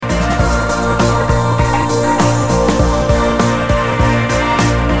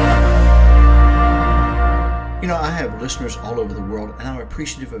listeners all over the world, and I'm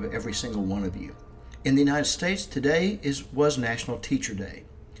appreciative of every single one of you. In the United States, today was National Teacher Day.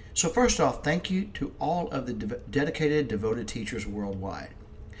 So first off, thank you to all of the dedicated, devoted teachers worldwide.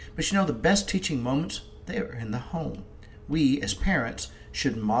 But the best teaching moments, they are in the home. We, as parents,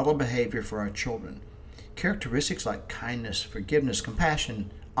 should model behavior for our children. Characteristics like kindness, forgiveness,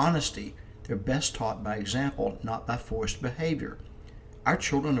 compassion, honesty, they're best taught by example, not by forced behavior. Our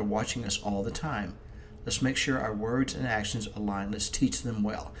children are watching us all the time. Let's make sure our words and actions align. Let's teach them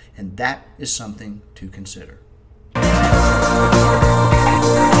well. And that is something to consider.